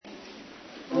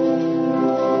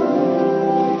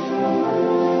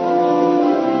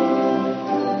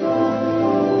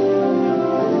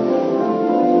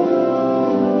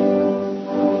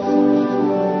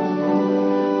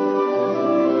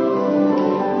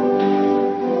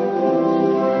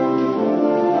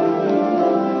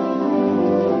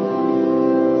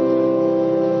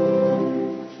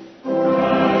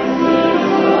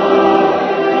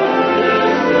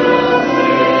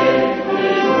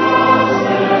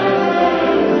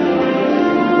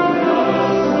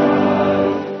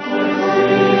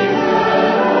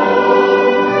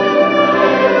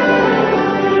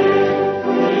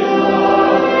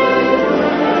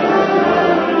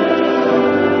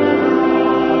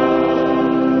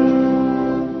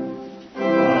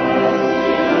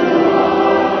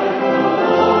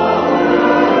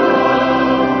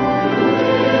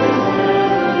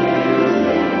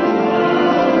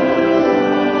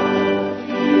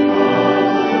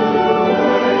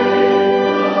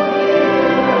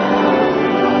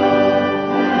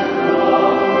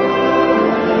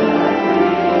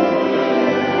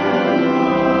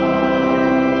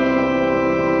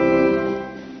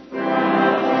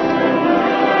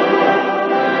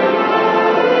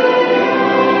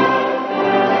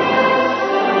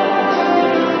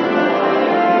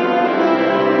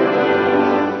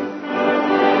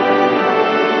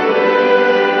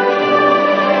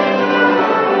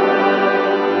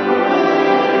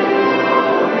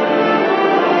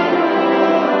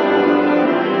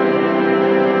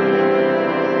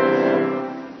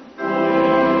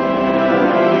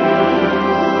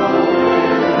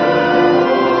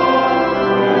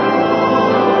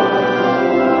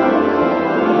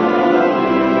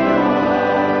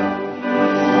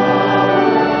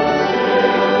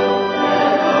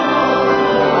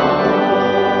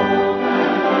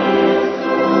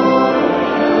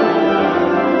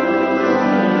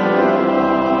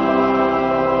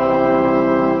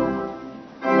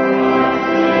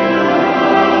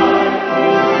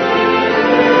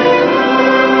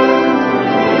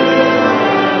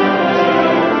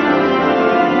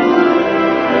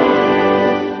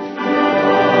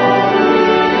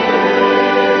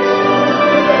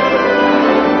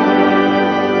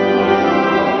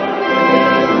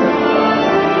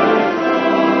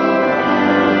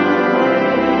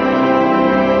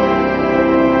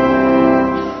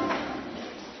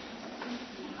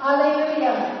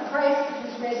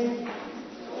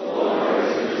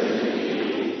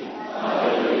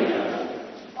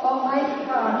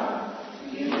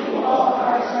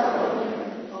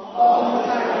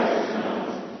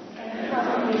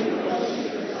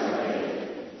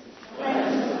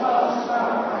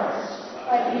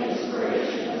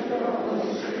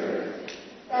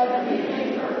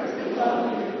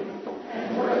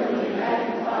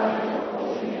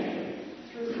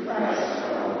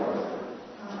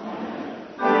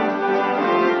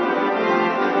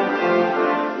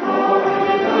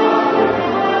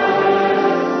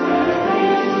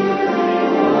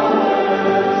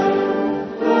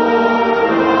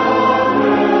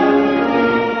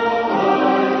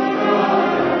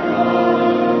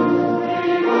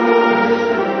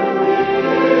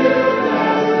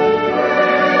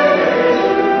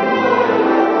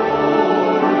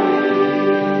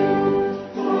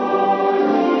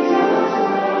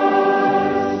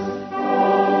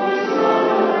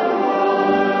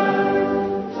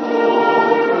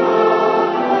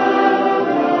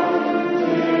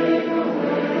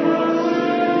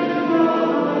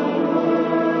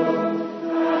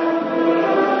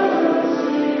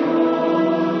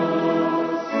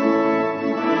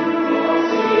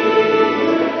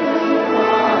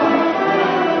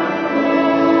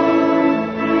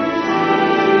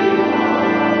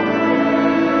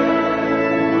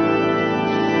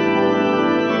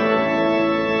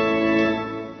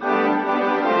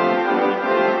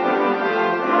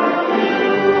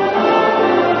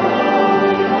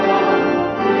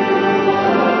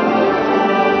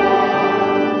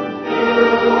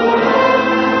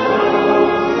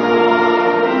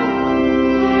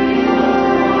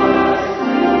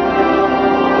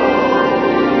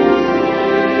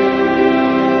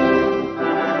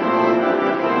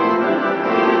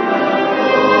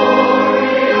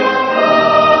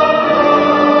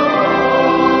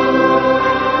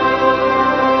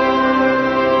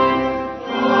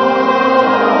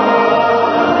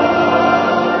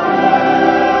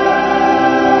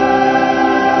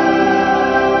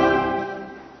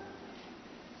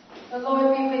The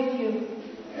Lord be with you.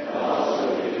 And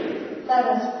also with you. Let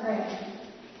us pray.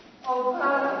 O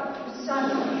Father, whose Son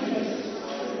Jesus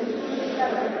is the true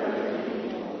shepherd of your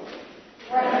people,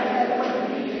 grant that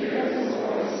when we hear his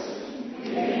voice,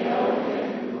 we may know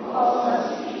him who calls us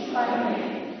each by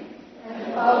name,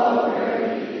 and follow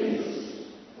where he leads,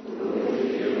 who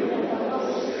with you and the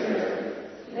Holy Spirit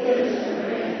lives and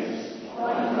reigns,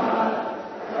 one God,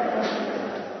 forever and ever.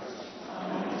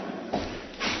 Amen.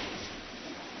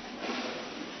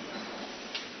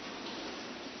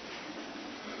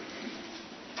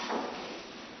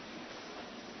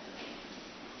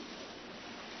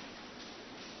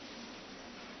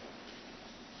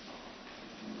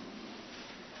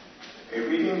 A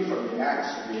reading from the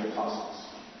Acts of the Apostles.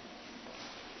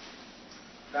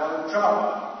 Now in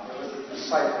Joppa there was a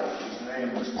disciple whose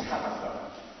name was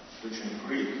Tabitha, which in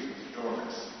Greek is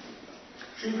Dorcas.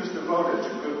 She was devoted to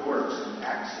good works and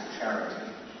acts of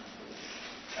charity.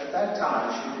 At that time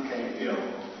she became ill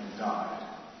and died.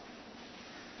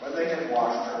 When they had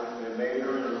washed her, they laid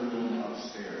her in a room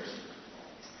upstairs.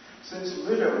 Since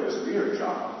Lydda was near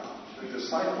Joppa, the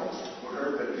disciples, who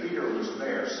heard that Peter was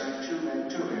there, sent 2 men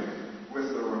to him with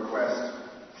the request,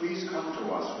 "Please come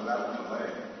to us without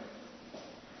delay."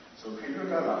 So Peter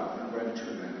got up and went to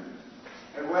them.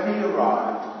 And when he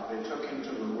arrived, they took him to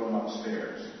the room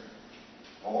upstairs.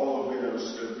 All the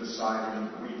widows stood beside him,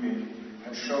 weeping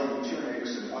and showing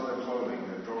tunics and other clothing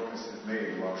that Dorcas had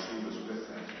made while she was with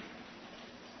them.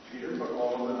 Peter put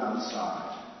all of them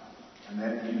outside, and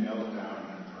then he knelt down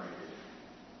and prayed.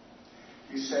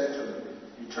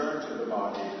 He turned to the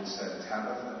body and said,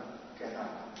 "Tabitha, get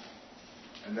up."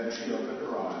 And then she opened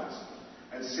her eyes,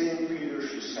 and seeing Peter,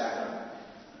 she sat up.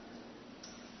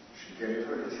 She gave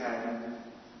her his hand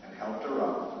and helped her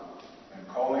up, and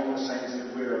calling the saints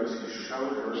and widows, he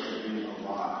showed her to be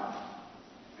alive.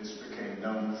 This became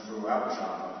known throughout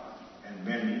Joppa, and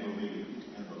many believed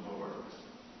in the Lord.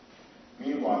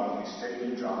 Meanwhile, he stayed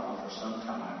in Joppa for some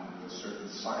time with a certain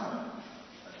Simon,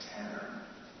 a tanner.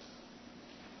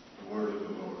 The word of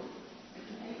the Lord.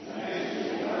 Thanks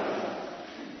be to God.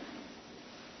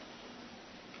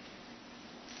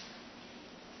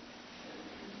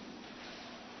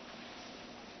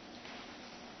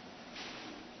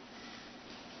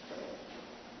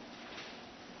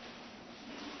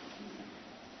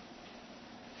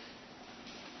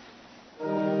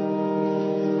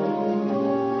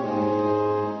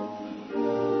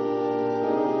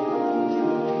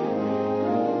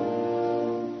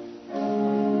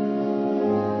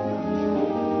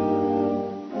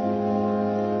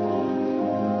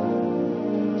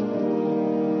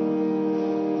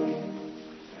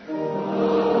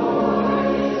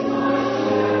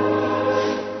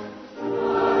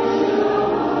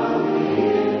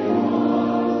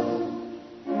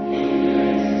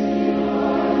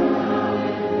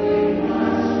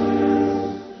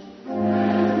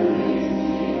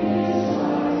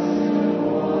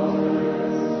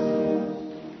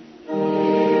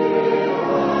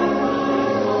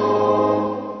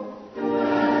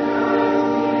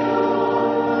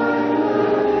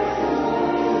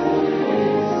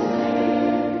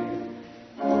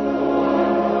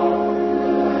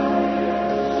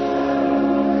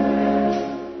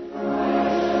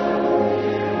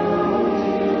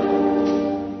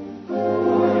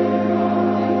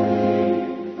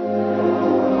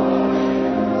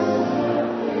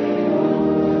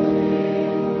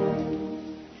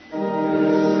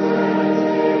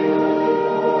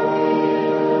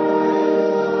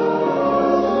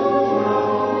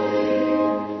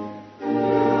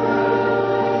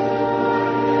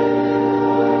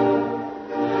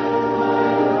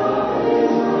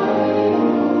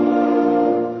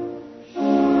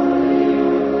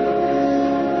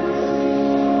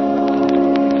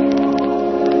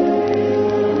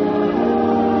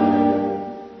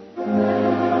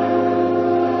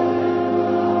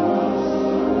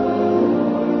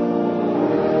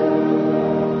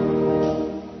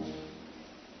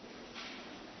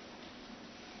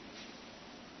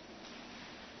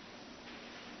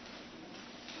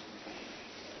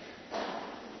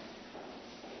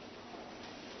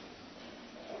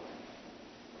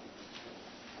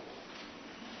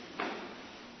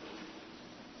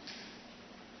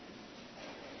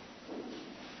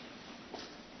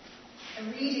 A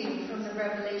reading from the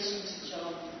Revelation to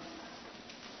John.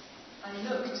 I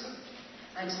looked,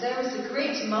 and there was a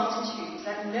great multitude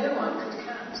that no one could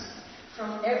count,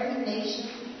 from every nation,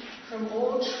 from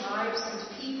all tribes and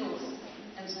peoples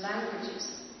and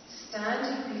languages,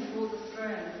 standing before the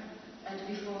throne and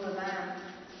before the Lamb,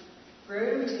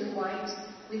 robed in white,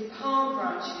 with palm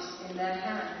branches in their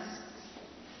hands.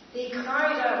 They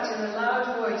cried out in a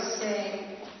loud voice,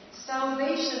 saying,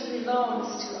 "Salvation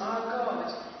belongs to our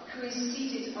God, who is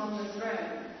seated on the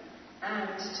throne,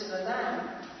 and to the Lamb."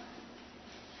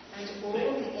 And all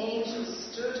the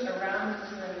angels stood around the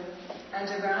throne, and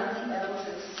around the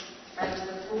elders, and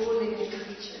the 4 living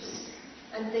creatures.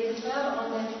 And they fell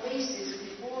on their faces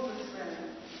before the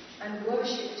throne, and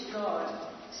worshipped God,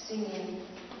 singing,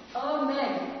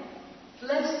 "Amen.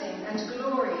 Blessing and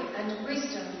glory and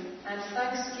wisdom and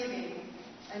thanksgiving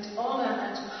and honor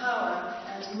and power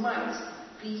and might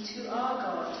be to our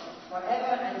God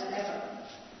forever and ever.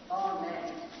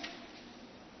 Amen."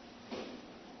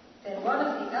 Then one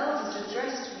of the elders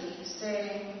addressed me,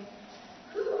 saying,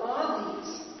 "Who are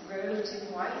these robed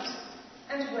in white,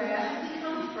 and where have they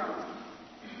come from?"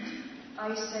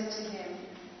 I said to him,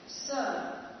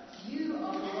 "Sir, you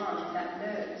are the one that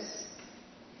knows."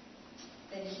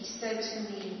 Then he said to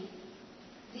me,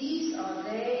 "These are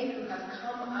they who have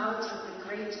come out of the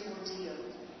great ordeal.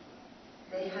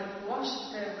 They have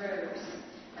washed their robes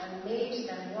and made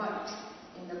them white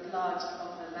in the blood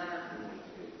of the Lamb.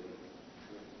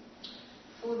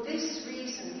 For this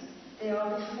reason they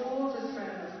are before the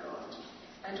throne of God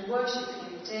and worship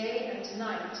him day and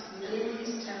night within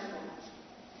his temple.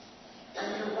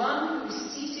 And the one who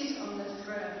is seated on the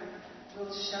throne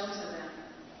will shelter them.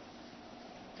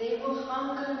 They will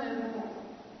hunger no more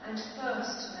and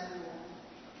thirst no more.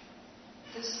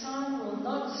 The sun will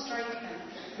not strike them,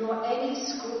 nor any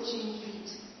scorching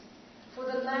heat. For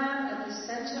the Lamb at the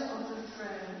center of the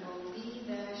throne will be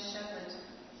their shepherd,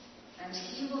 and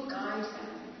he will guide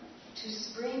them to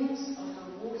springs of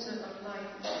the water of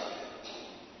life.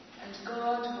 And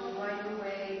God will wipe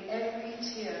away every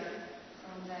tear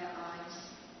from their eyes."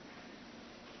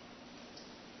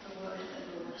 The word of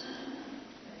the Lord.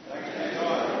 Thanks be to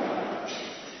God.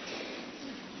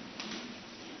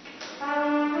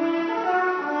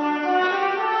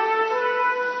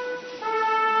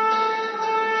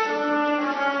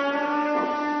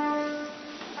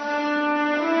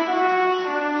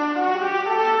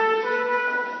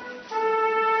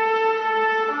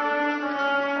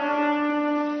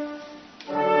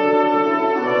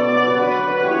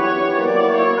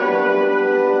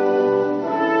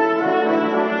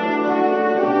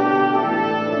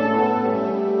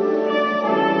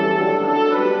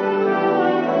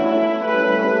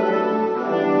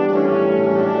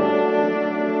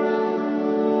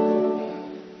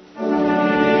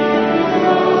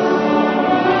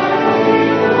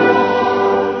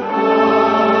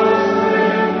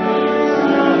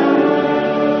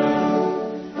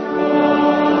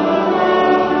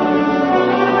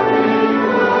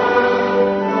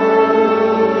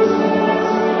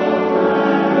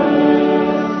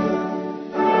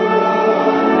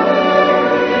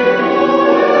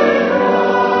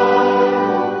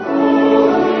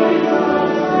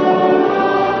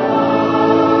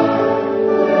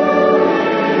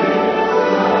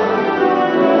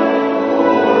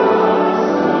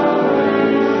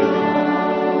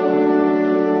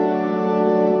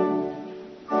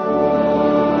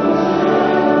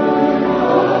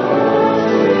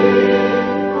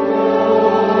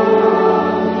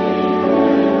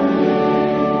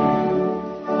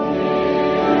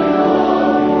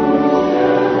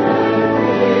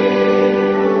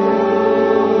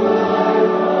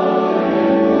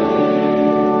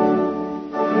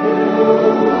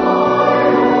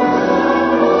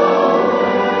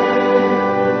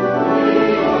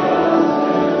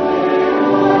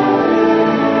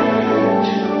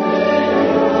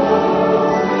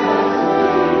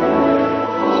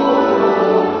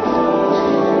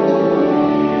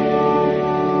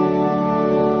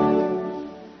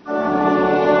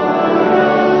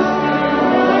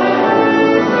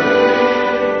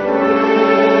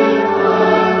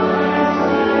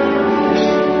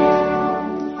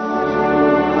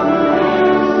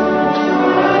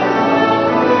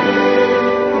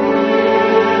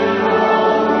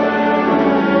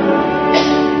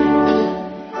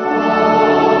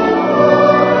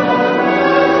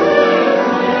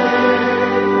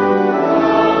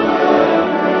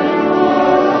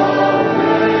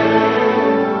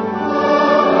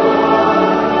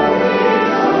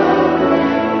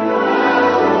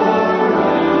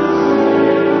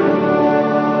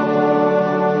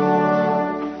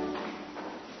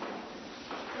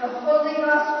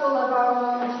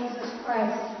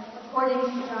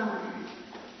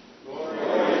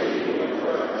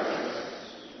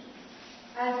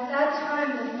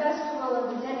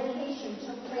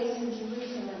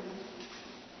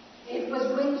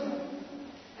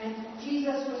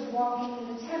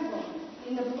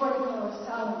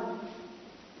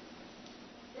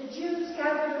 The Jews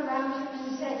gathered around him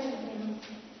and said to him,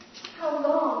 "How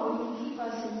long will you keep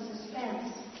us in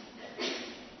suspense?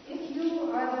 If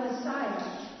you are the Messiah,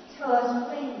 tell us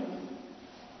plainly."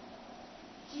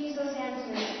 Jesus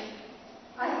answered,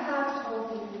 "I have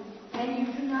told you, and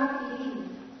you do not believe.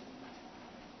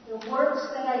 The works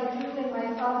that I do in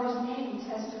my Father's name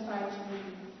testify to me,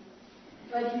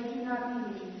 but you do not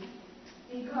believe,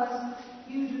 because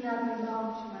you do not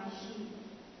belong to my sheep.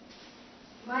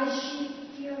 My sheep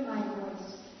hear my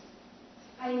voice.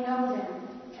 I know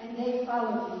them, and they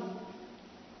follow me.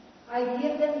 I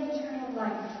give them eternal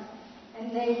life,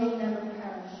 and they will never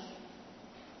perish.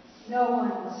 No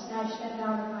one will snatch them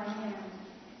out of my hand.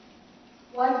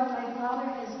 What my Father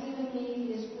has given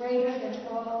me is greater than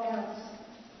all else,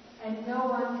 and no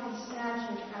one can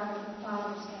snatch it out of the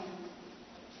Father's hand.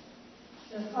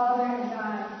 The Father and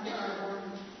I are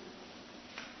one."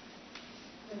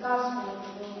 The Gospel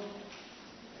of the Lord.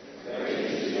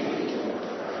 Praise be unto Lord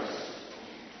Christ.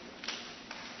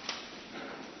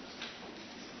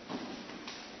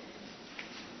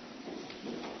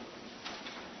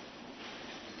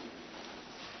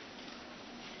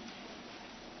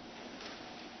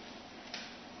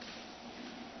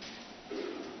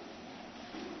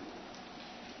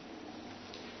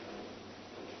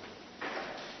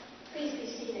 Please be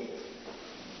seated.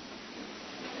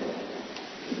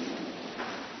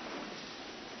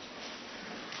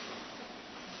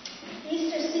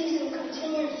 Easter season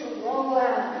continues to roll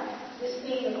out. This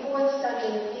being the fourth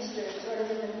Sunday of Easter, sort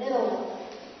of in the middle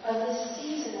of this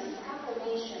season of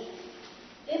proclamation.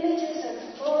 Images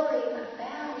of glory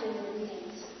abound in the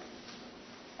readings.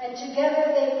 And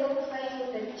together they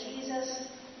proclaim that Jesus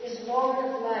is Lord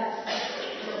of life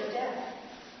and death.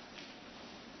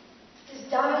 His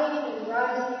dying and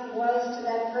rising was, to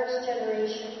that first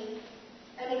generation,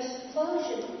 an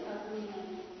explosion of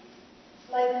meaning,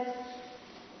 like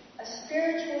a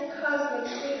spiritual cosmic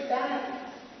Big Bang,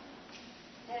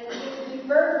 and it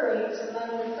reverberates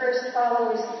among the first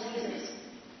followers of Jesus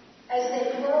as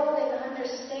they grow in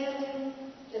understanding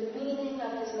the meaning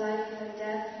of his life and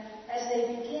death, as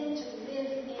they begin to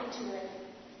live into it.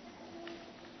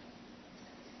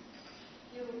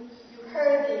 You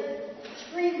heard the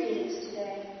three readings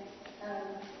today.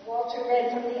 Walter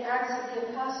read from the Acts of the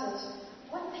Apostles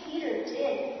what Peter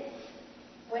did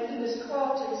when he was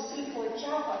called to the seaport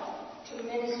Joppa to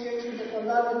minister to the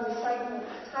beloved disciple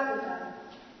Tabitha.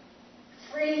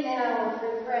 Free now of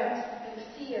regret and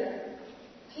fear,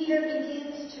 Peter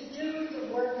begins to do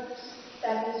the works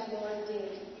that his Lord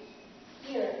did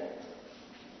here,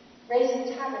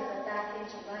 raising Tabitha back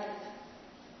into life.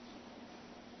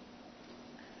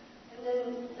 And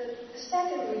then the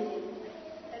second reading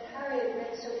that Harriet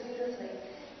read so beautifully,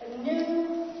 a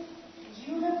new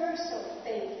universal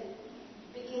faith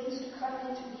begins to come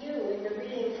into view in the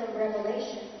reading from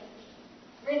Revelation,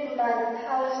 written by the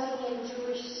Palestinian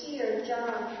Jewish seer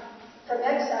John from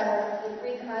exile of the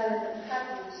Greek island of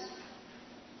Patmos.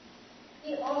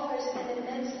 He offers an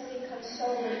immensely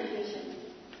consoling vision.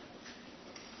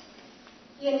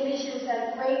 He envisions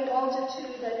that great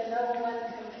multitude that no one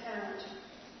can count,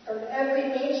 from every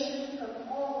nation, from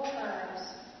all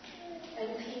tribes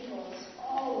and peoples,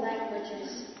 all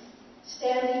languages,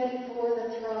 standing before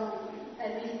the throne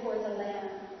and before the Lamb.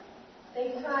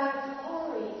 They cry,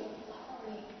 "Glory,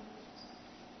 glory."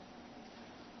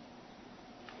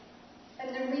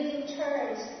 And the reading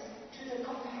turns to the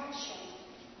compassion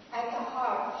at the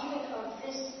heart even of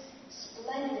this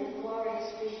splendid,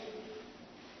 glorious vision.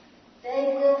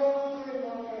 They will hunger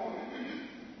no more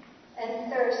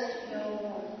and thirst no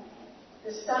more.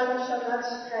 The sun shall not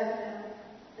strike them,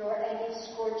 nor any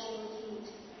scorching heat.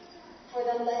 For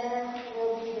the Lamb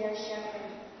will be their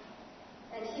shepherd,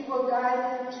 and he will guide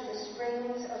them to the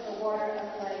springs of the water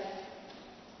of life,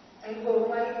 and will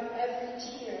wipe every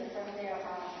tear from their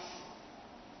eyes.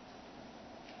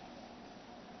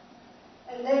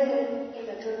 And then in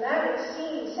the dramatic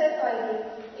scene set by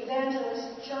the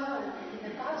evangelist John in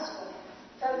the Gospel,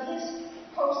 from his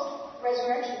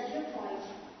post-resurrection viewpoint,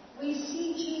 we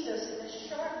see Jesus in a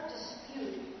sharp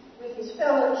dispute with his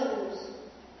fellow Jews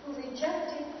who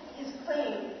rejected his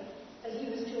claim that he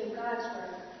was doing God's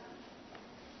work.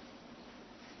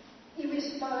 He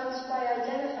responds by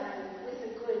identifying with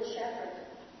the Good Shepherd.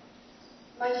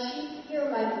 "My sheep hear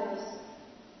my voice,"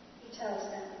 he tells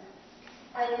them.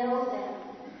 "I know them.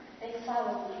 They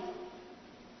follow me.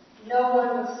 No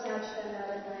one will snatch them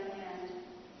out of my hand.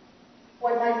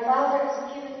 What my Father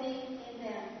has given me in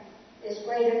them is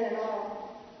greater than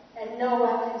all, and no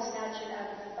one can snatch it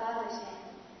out of the Father's hand.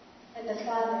 And the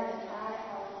Father and I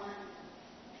are one."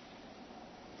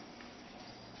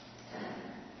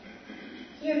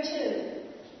 Here, too,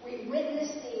 we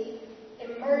witness the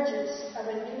emergence of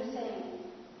a new thing,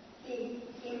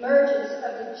 the emergence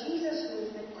of the Jesus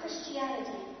movement,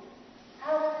 Christianity,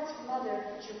 out of its mother,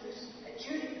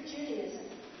 Judaism.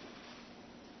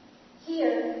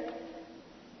 Here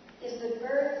is the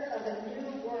birth of a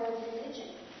new world religion.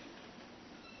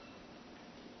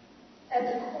 At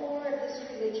the core of this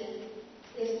religion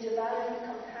is divine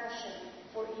compassion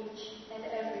for each and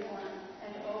everyone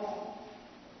and all.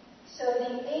 So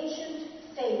the ancient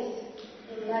faith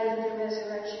in light of the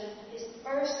resurrection is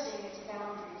bursting its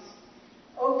boundaries,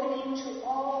 opening to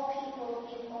all people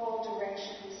in all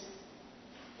directions.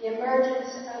 The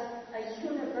emergence of a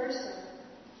universal,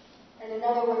 and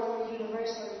another word for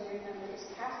universal, you remember, is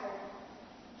Catholic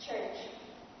Church.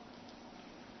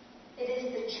 It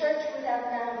is the church without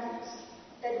boundaries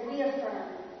that we affirm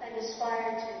and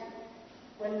aspire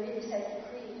to when we recite the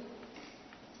creed.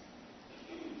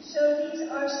 So these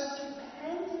are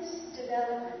stupendous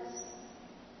developments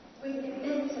with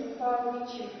immense and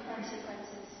far-reaching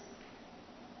consequences.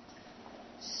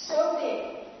 So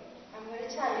big, I'm going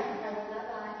to tell you, I will not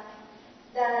lie,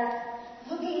 that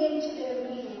looking into their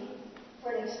meaning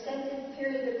for an extended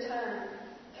period of time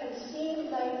can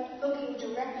seem like looking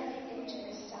directly into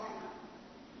the sun.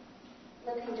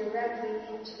 Looking directly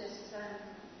into the sun.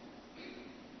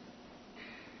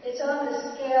 It's on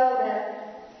the scale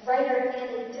that writer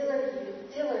Annie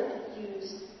Dillard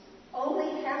used,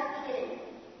 only half kidding,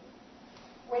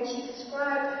 when she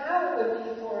described how it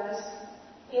would be for us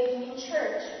if in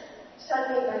church,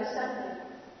 Sunday by Sunday,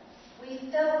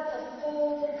 we felt the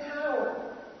full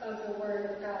power of the Word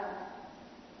of God.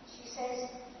 She says,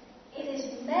 it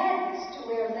is madness to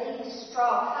wear ladies'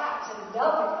 straw hats and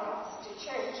velvet hats to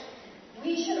church.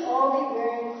 We should all be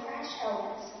wearing crash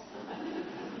helmets.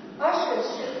 Ushers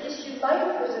should issue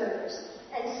life preservers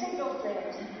and signal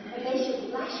flares, and they should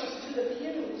lash us to the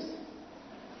pews.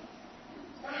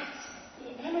 That's the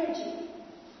energy.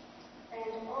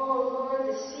 And oh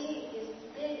Lord, the sea is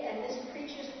big and this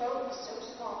preacher's boat is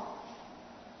so small.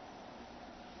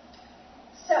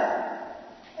 So,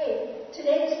 hey,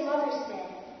 today is Mother's Day,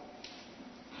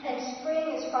 and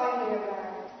spring is finally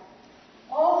arrived.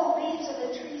 All the leaves of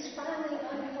the trees finally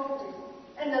unfolded,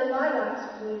 and the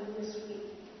lilacs bloomed this week,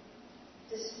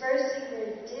 dispersing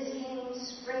their dizzying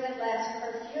spring at last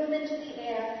perfume into the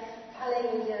air.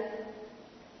 Hallelujah.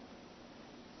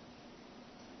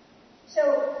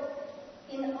 So,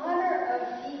 in honor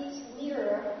of these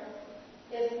nearer,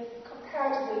 if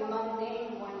comparatively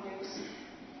mundane wonders,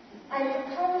 I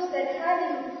propose that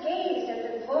having gazed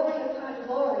at the glory upon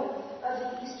glory of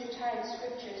the Eastertide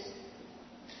Scriptures,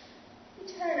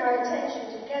 we turn our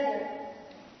attention together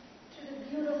to the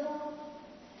beautiful,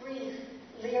 brief,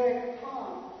 lyric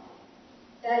poem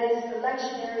that is the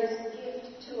lectionary's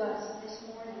gift to us this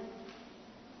morning.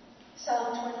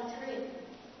 Psalm 23.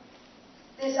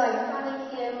 This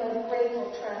iconic hymn of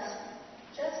grateful trust,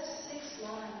 just 6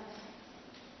 lines.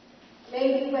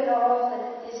 Maybe when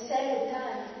all is said and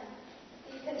done,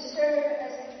 it can serve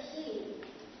as a key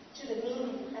to the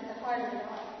meaning at the heart of it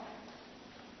all.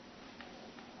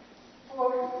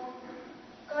 For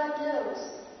God knows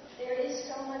there is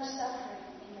so much suffering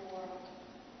in the world.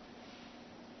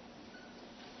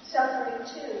 Suffering,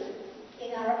 too,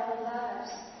 in our own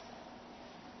lives.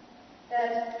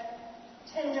 That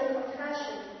tender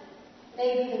compassion may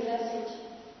be the message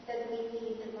that we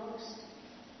need the most.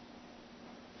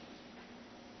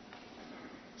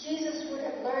 Jesus would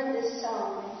have learned this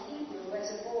song in Hebrew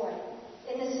as a boy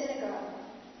in the synagogue.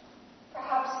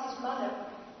 Perhaps his mother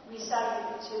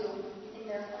recited it to him in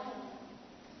their home.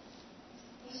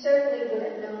 He certainly would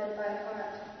have known it by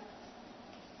heart.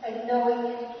 And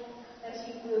knowing it as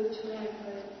he grew to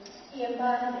manhood, he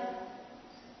embodied it.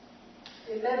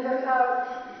 Remember how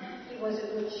he was a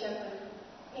good shepherd.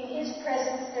 In his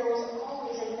presence there was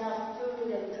always enough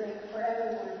food and drink for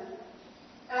everyone.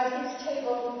 At his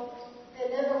table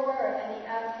there never were any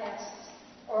outcasts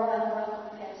or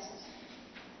unwelcome guests.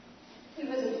 He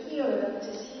was a healer of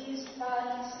diseased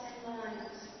bodies and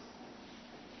minds.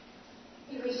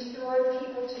 He restored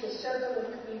people to the circle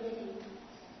of community.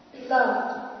 He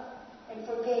loved and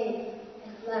forgave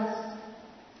and blessed.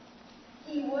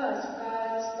 He was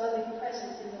God's loving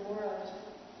presence in the world.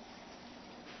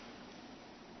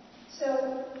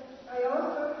 So I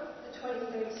offer the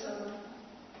 23rd Psalm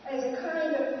as a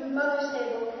kind of Mother's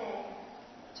Day bouquet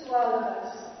to all of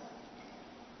us.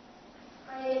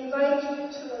 I invite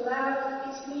you to allow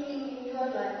its meaning in your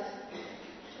life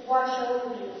to wash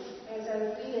over you as I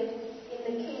read it in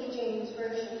the King James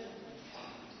Version.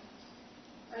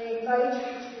 I invite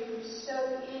you to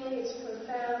soak in its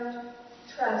profound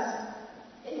trust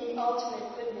in the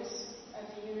ultimate goodness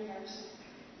of the universe.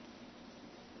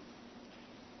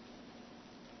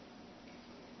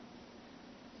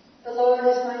 The Lord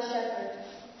is my shepherd,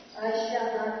 I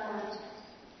shall not want.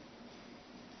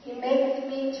 He maketh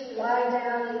me to lie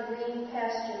down in green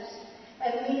pastures,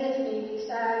 and leadeth me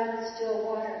beside the still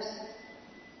waters.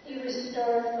 He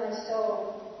restoreth my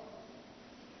soul.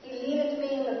 He leadeth me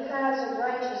in the paths of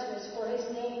righteousness for his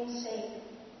name's sake.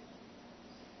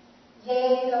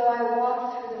 Yea, though I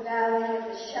walk through the valley of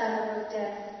the shadow of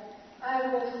death, I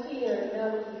will fear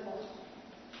no evil.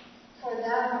 For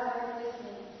thou art with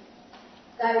me.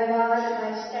 Thy rod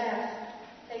and thy staff,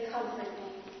 they comfort me.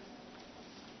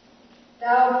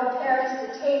 Thou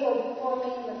preparest a table before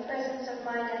me in the presence of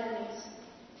mine enemies.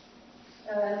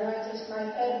 Thou anointest my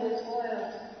head with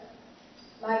oil.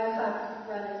 My cup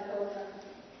runneth over.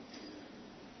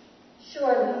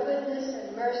 Surely goodness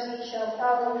and mercy shall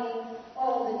follow me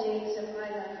all the days of my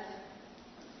life,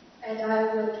 and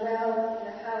I will dwell in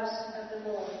the house of the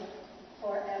Lord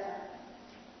forever.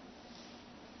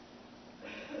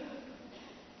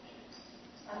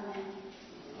 Amen.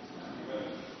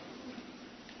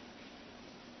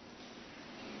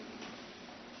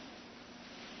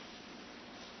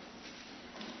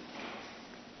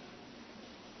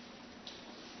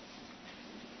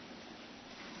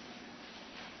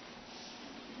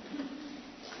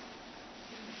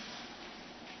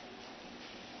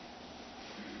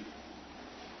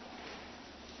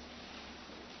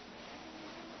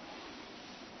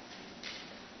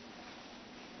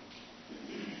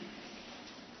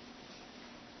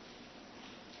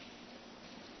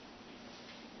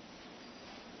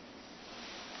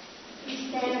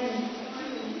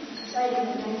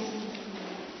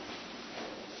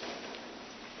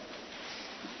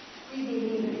 We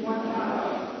believe in one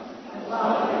God, the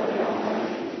Father, the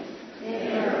Almighty,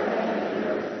 maker of heaven and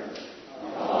earth,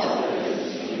 of all that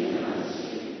is seen and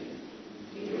unseen.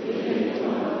 We believe in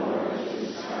one Lord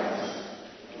Jesus Christ,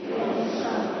 the only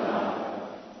Son of God,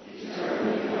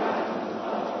 eternally begotten of the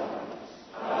Father,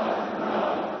 God from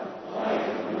God, light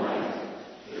from light,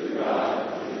 true God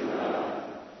from true God,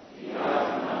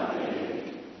 begotten, not made,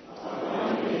 of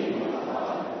one being with the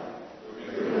Father,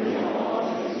 through whom all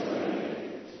things were made.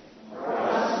 For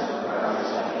us and for our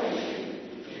salvation,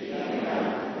 he came down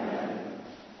from heaven.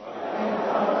 By the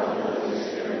power of the Holy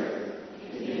Spirit,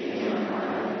 he became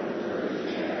incarnate of the Virgin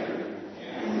Mary,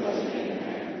 and was made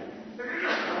man. For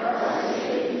our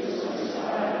sake, he was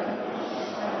crucified and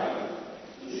crucified.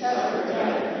 He suffered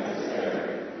death and was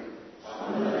buried.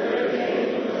 On the third day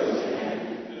he rose again,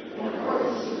 in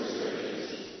accordance with the Scriptures.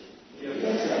 He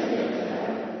ascended into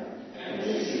heaven, and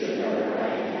is seated at the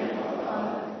right hand of the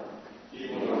Father. He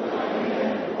will come again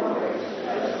in glory to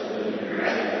judge the living and the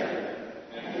dead,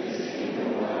 and his kingdom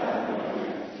will have no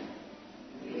end.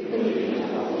 We believe in the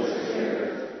Holy Spirit,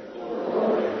 the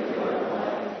Lord and giver of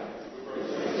life, who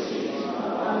proceeds from the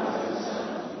Father and the Son.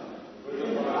 With the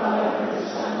Father and the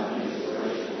Son he is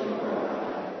worshipped and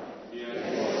glorified. He has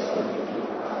spoken to the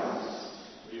prophets.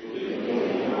 We believe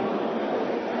in one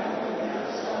Holy Catholic and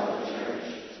Apostolic Church.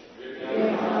 We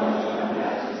acknowledge our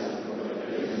baptism for the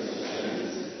forgiveness of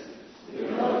sins. We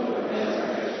hope for the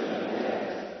resurrection of the dead,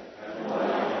 and the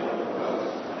life of the world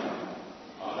to come.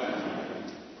 Amen.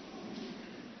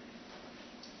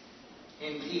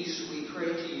 In peace we pray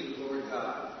to you, Lord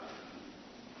God.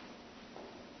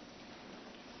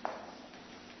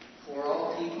 For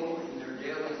all people in their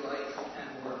daily life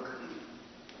and work.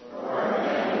 For our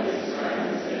families,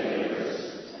 friends, and neighbors,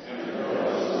 and for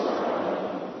those who are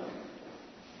alone.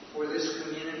 For this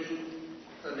community,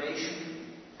 the nation,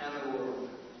 and the world.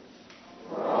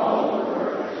 For all who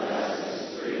work for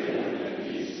justice, freedom, and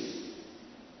peace.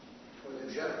 For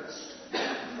the just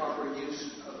and proper use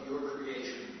of your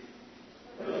creation.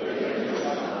 For the victims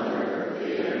of hunger,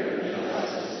 fear,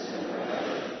 injustice, and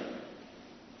oppression.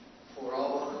 For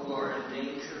all who are in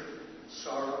danger,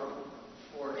 sorrow,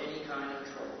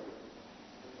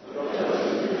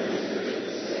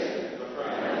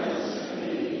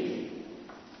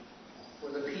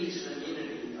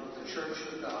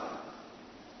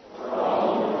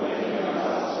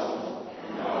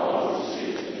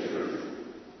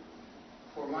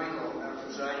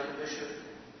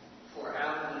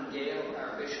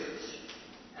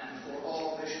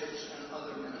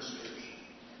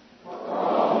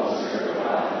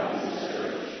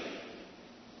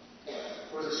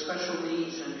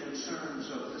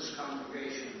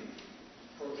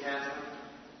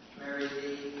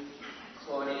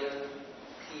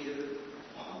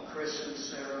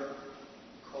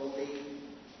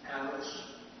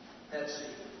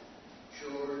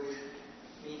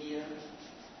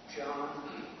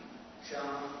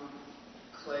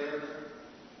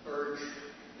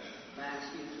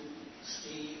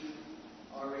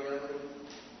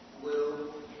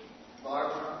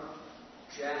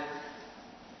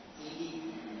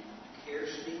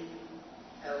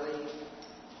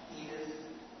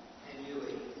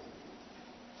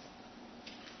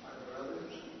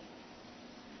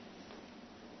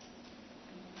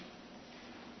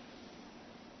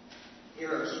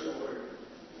 Hear us, Lord.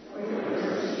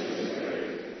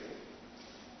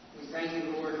 We thank you,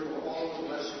 Lord, for all the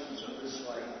blessings of this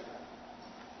life.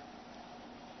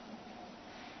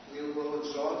 We will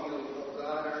exalt you, O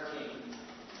God, our King.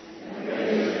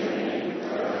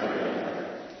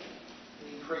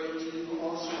 We pray to you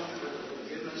also for the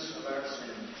forgiveness of our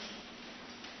sins.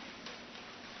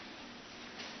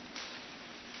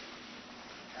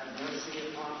 Have mercy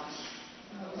upon us.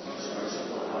 Most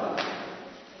merciful God,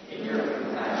 in your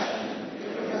compassion,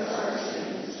 forgive us our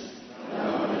sins,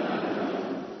 known and unknown,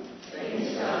 things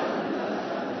done and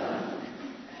undone,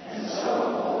 and so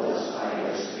mold us by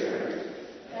your Spirit,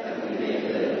 that we may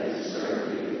live and serve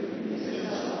you in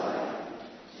newness of life,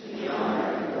 to the honor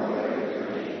and glory of your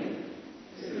name,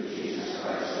 through Jesus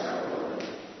Christ our Lord.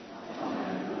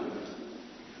 Amen.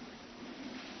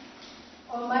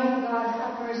 Almighty God,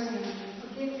 have mercy.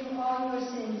 Forgive you all your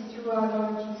sins through our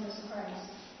Lord Jesus Christ.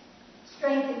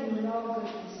 Strengthen you in all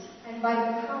goodness, and by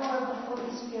the power of the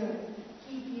Holy Spirit,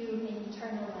 keep you in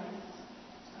eternal life.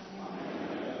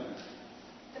 Amen.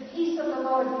 The peace of the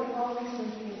Lord be always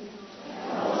with you.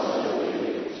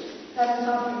 Let us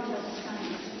offer each other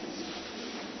kindness.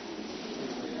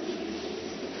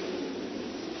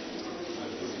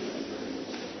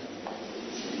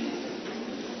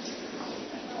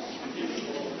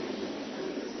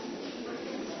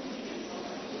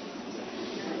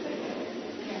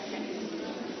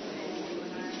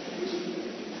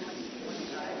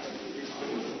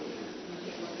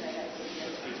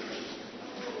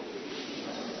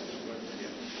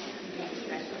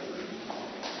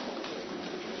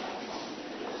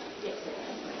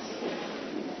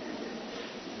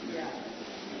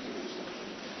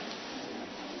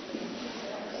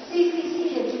 Please be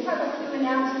seated. We have a few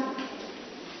announcements.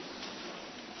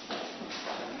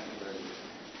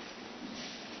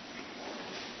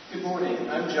 Good morning.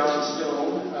 I'm John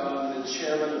Stone, the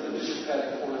chairman of the Bishop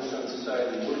Paddock Cornerstone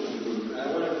Society Working Group, and I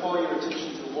want to call your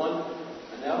attention to one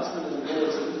announcement in the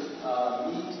bulletin,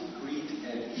 Meet, Greet,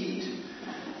 and Eat,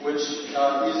 which is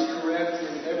correct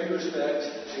in every respect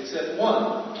except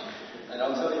one. And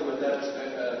I'll tell you what that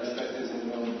respect is in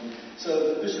a moment.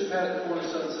 So the Bishop Paddock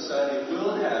Cornerstone Society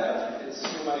will have its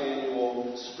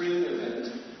semi-annual spring event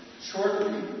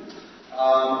shortly,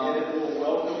 and it will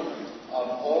welcome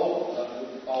all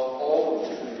of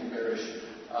the Trinity Parish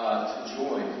to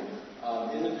join.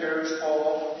 In the parish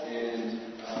hall and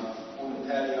on the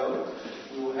patio,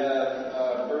 we will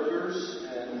have burgers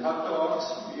and hot dogs,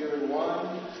 beer and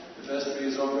wine. The vestry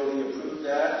has already approved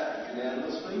that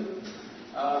unanimously.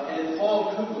 And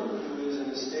Paul Kugler, who is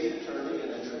an estate attorney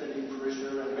and a Trinity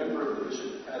parishioner and member of the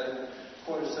Bishop Paddock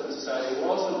Cornerstone Society, will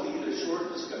also lead a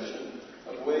short discussion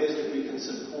of ways that we can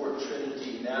support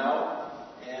Trinity now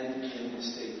and in the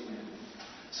estate plan.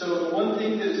 So the one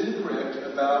thing that is incorrect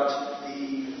about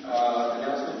the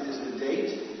announcement is the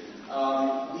date.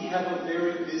 We have a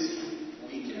very busy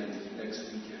weekend next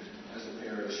weekend as a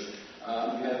parish.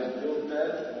 We have the Build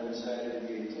Bed on Saturday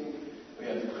the 18th. We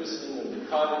have the christening of the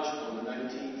cottage on the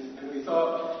 19th. And we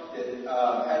thought that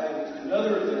having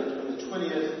another event on the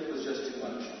 20th was just too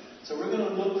much. So we're going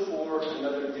to look for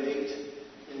another date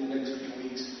in the next few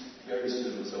weeks very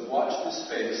soon. So watch the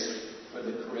space for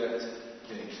the correct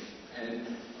date. And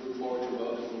look forward to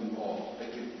welcoming you all.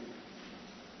 Thank you.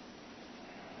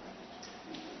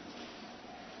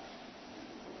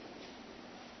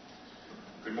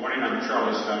 Good morning. I'm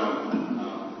Charlie Stone.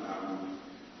 I'm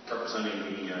representing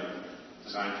the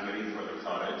design committee for the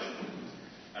cottage.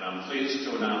 And I'm pleased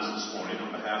to announce this morning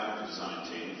on behalf of the design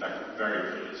team, in fact, I'm very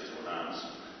pleased to announce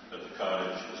that the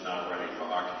cottage is now ready for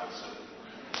occupancy.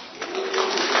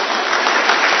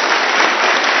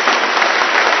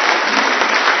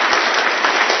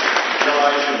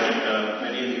 Realizing that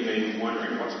many of you may be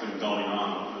wondering what's been going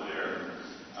on over there.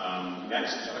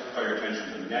 Next, I'd like to call your attention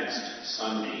to next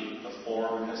Sunday. The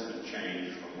forum has been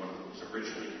changed from what it was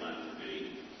originally planned to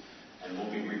be. And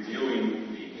we'll be reviewing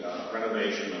the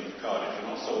renovation of the cottage and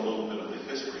also a little bit of the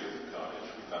history of the cottage.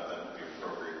 We thought that would be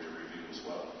appropriate to review as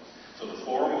well. So the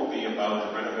forum will be about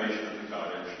the renovation of the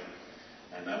cottage,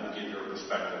 and that will give you a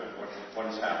perspective of what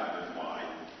has happened and why.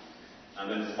 And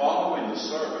then following the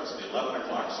service, the 11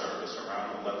 o'clock service,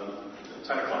 the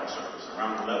 10 o'clock service,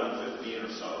 around 11:15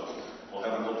 or so, we'll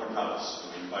have an open house.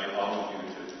 We invite all of you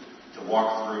to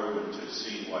walk through and to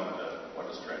see what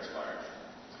has transpired.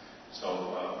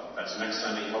 So that's next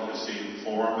Sunday. Hope to see you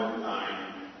forum at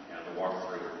 9 and the walk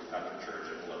through after church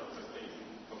at 11:15.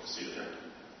 Hope to see you there.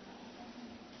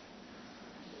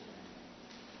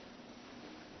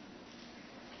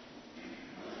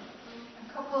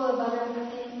 A couple of other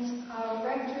things. Our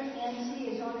rector, Nancy,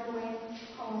 is on her way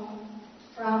home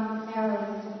from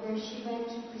Maryland, where she went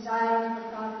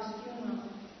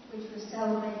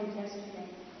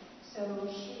So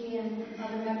she and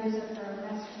other members of her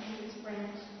Massachusetts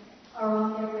branch are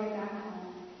on their way back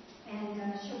home.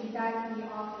 And she'll be back in the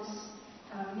office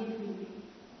midweek.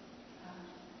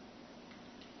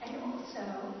 And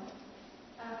also,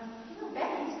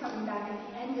 Becky's coming back at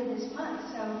the end of this month,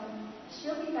 so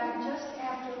she'll be back just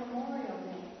after Memorial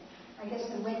Day. I guess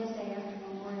the Wednesday after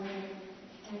Memorial Day.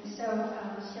 And so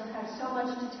she'll have so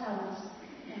much to tell us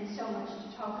and so much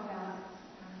to talk about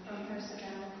from her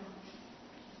sabbatical.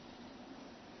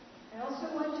 I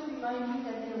also want to remind you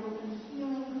that there will be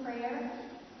healing prayer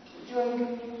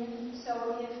during communion.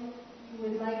 So if you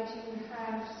would like to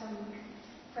have some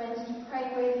friends to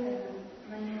pray with and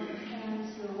laying on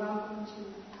hands, you're welcome to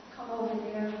come over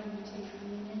there when you take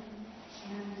communion.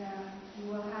 And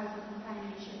you will have the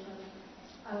companionship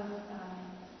of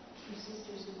your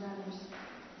sisters and brothers.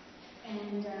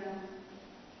 And what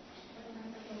am I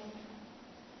forgetting?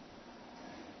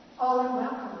 All are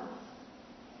welcome.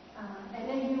 And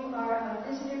if you are a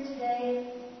visitor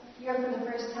today, here for the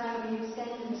first time, we extend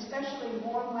an especially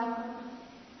warm welcome.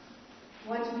 I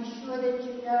want to be sure that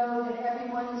you know that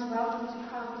everyone is welcome to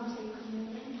come and take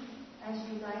communion as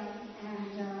you like.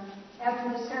 And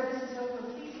after the service is over,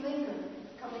 please linger.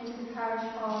 Come into the parish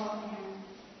hall and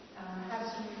have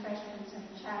some refreshments and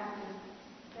chat with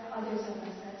the others of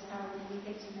us. That's how we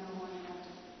get to know one another.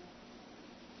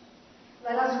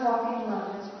 Let us walk in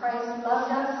love as Christ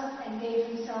loved us and gave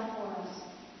himself for us,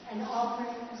 an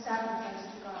offering, a sacrifice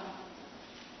to God.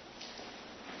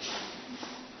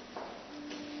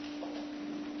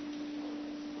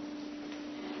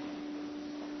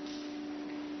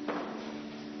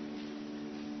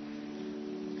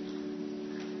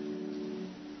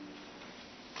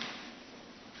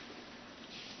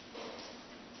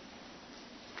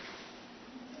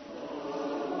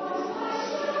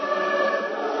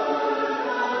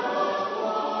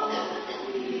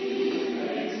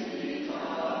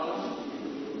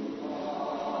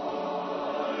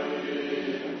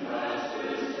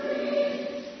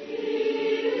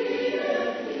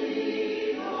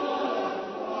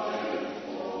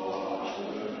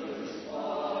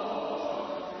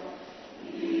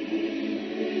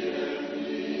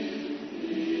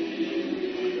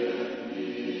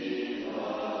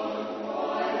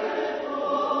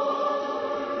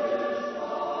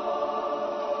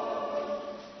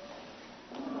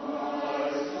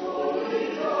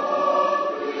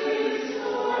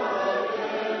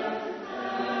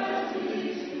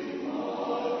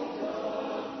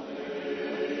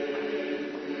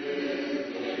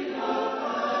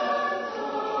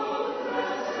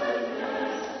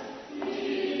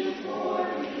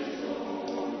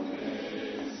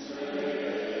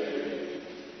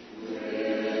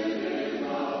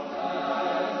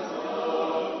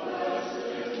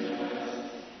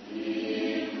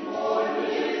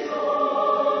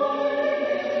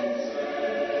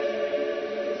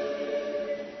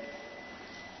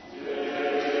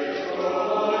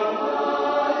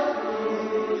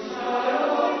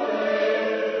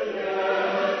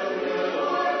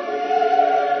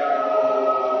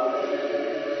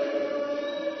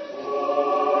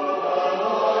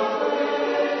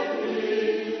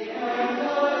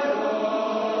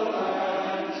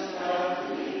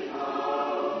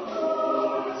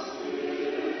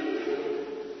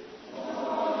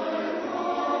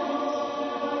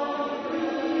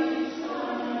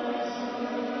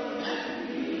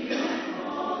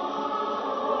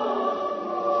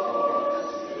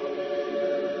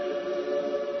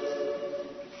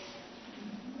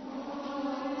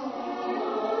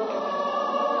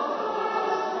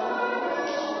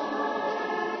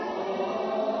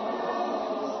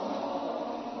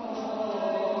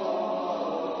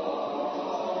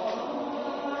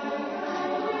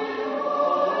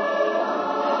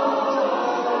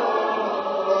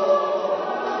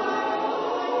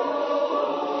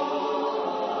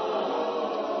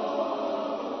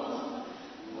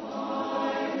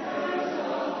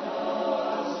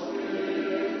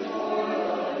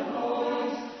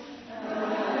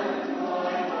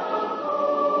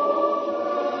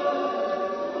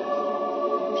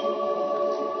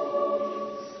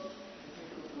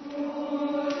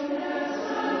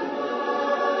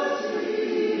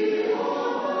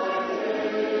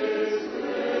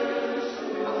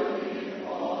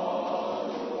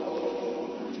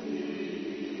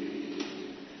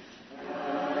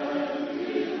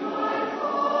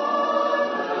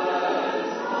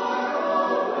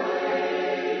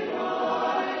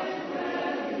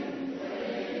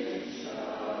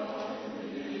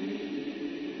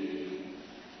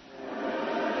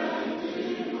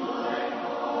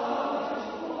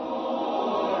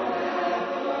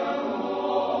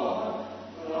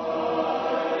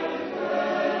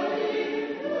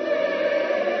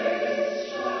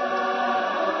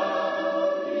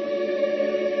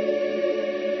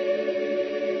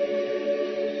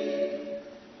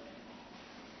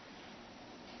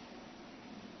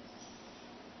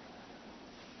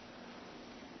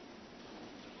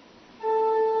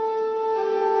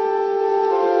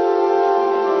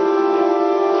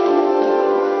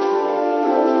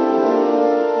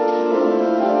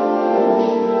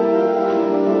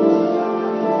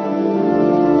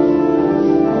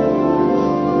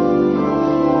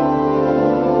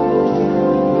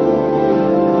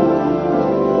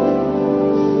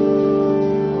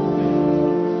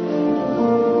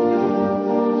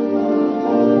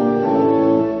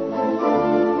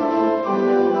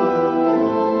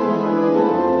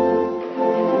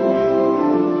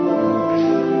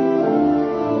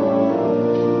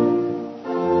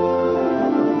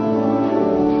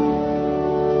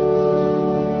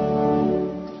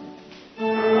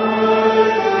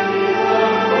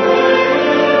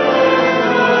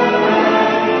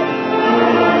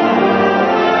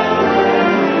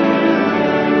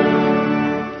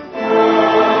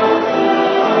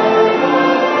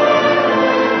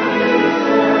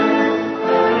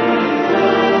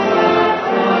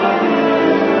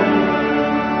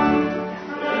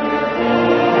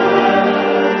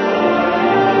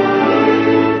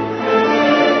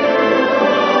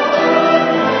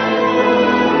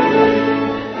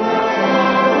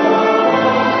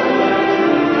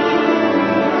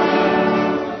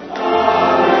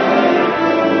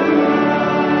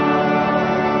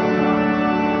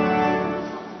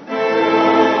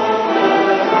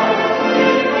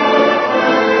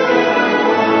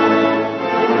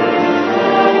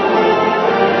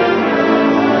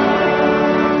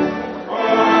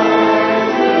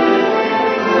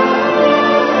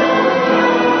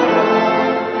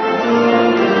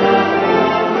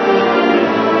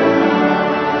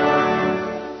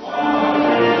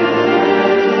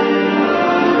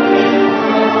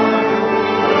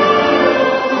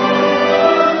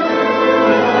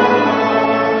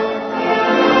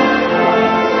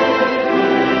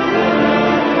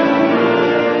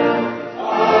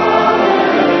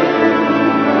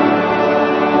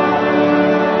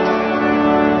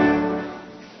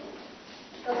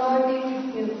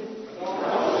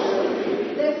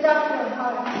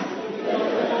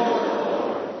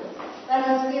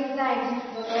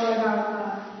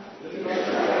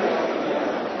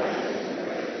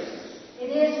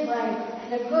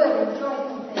 and a good and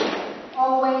joyful thing,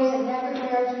 always and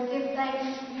everywhere to give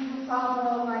thanks to you, Father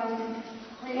Almighty,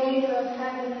 Creator of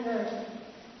heaven and earth.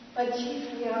 But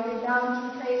chiefly are we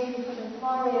bound to praise you for the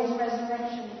glorious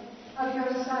resurrection of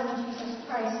your Son, Jesus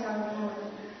Christ our Lord.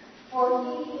 For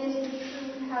he is the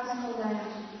true Paschal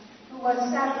Lamb, who was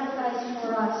sacrificed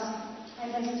for us,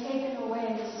 and has taken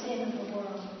away the sin of the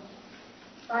world.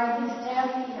 By his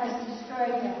death he has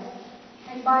destroyed death,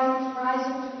 and by his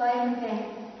rising to life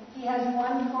again, he has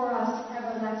won for us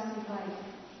everlasting life.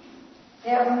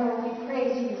 Therefore we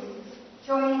praise you,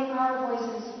 joining our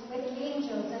voices with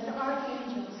angels and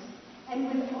archangels, and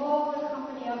with all the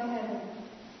company of heaven,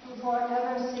 who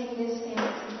forever sing this hymn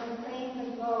and proclaim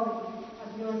the glory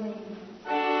of your name.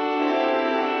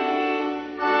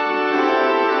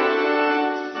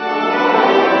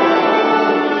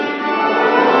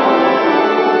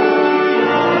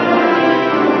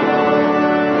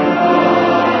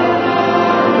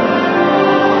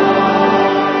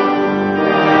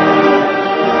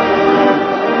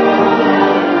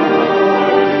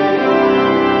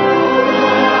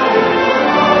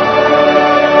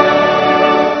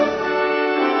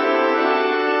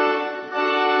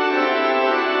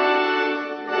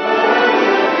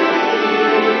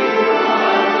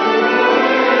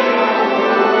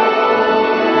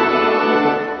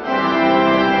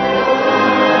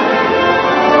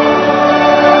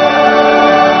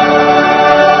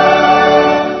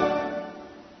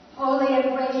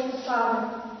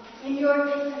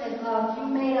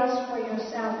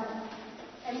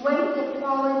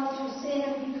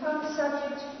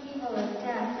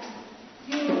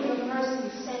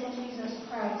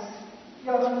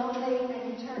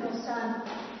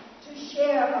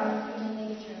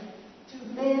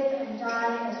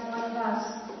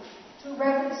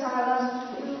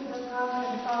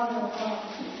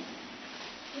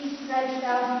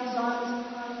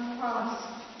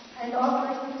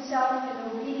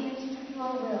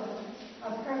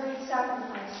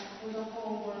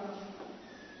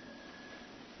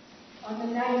 On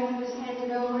the night he was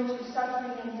handed over to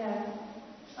suffering and death,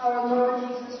 our Lord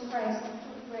Jesus Christ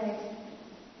took bread.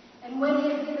 And when he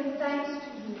had given thanks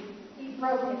to you, he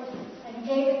broke it and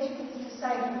gave it to his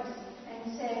disciples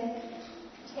and said,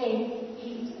 "Take,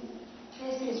 eat.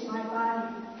 This is my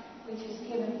body, which is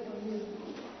given for you.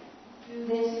 Do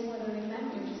this for the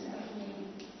remembrance of me."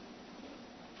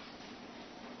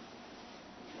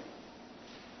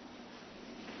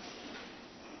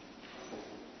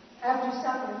 After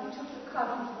supper, he took the cup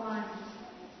of wine,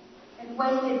 and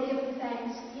when he had given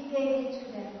thanks, he gave it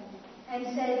to them, and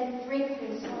said, "Drink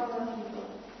this, all of you.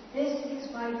 This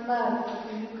is my blood of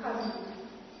the new covenant,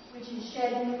 which is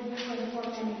shed for you and for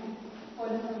many, for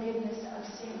the forgiveness of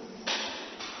sins.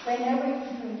 Whenever you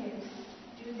drink it,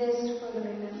 do this for the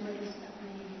remembrance of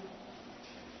me."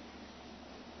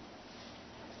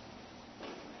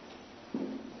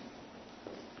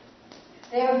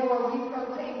 Therefore, we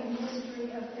proclaim the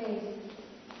mystery of faith.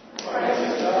 Christ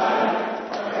is alive.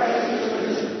 Christ is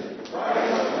risen.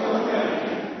 Christ is risen again.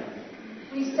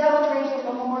 We celebrate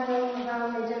the memorial of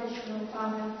our redemption, O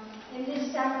Father, in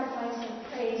this sacrifice of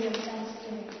praise and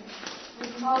thanksgiving.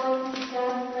 Recalling his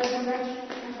death, resurrection,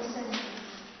 and ascension,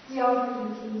 we offer you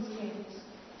these gifts.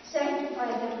 Sanctify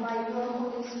them by your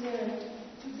Holy Spirit,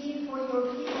 to be for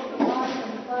your people the body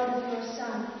and blood of your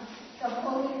Son, the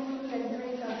holy food and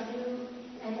drink of new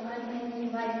and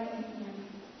unending life in him.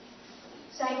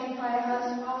 Sanctify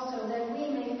us also, that we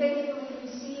may faithfully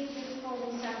receive this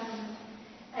holy sacrament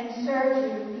and serve you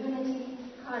in unity,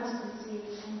 constancy,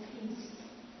 and peace.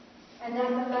 And at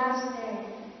the last day,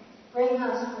 bring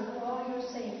us with all your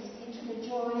saints into the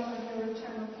joy of your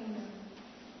eternal kingdom.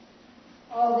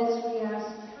 All this we ask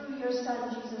through your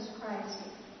Son, Jesus Christ,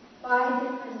 by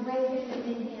him and with him and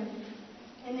in him,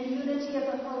 in the unity of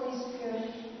the Holy Spirit.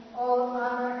 All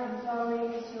honor and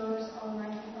glory is yours,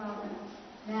 Almighty Father,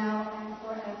 now and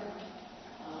forever.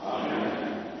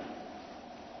 Amen.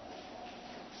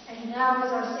 And now,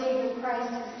 as our Savior Christ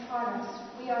has taught us,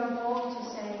 we are bold to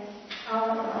say,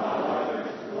 Our Father,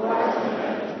 who art in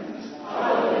heaven,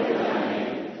 hallowed be thy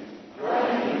name. Thy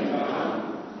kingdom come,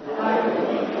 thy will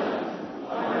be done,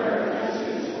 on earth as it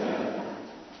is in heaven.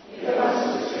 Give us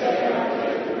this day our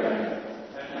daily bread,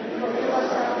 and forgive us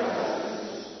our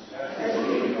trespasses, as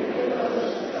we forgive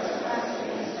those who trespass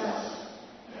against us.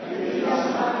 And lead us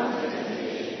not into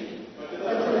temptation, but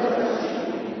deliver us from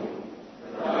evil.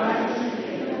 For thine is the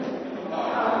kingdom, the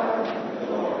power, and the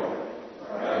glory,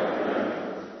 forever and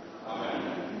ever.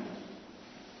 Amen.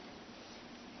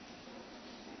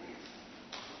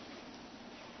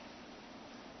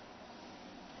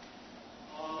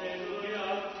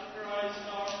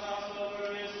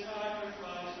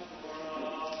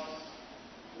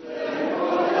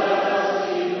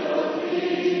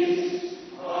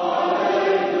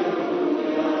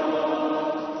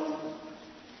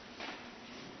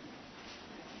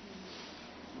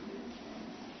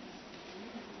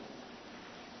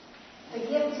 the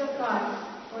gifts of God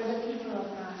for the people of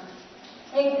God.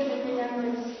 Take this in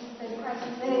remembrance that Christ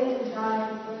lived and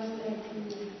died and rose again for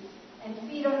you, and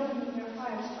feed on him in your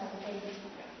hearts by faith.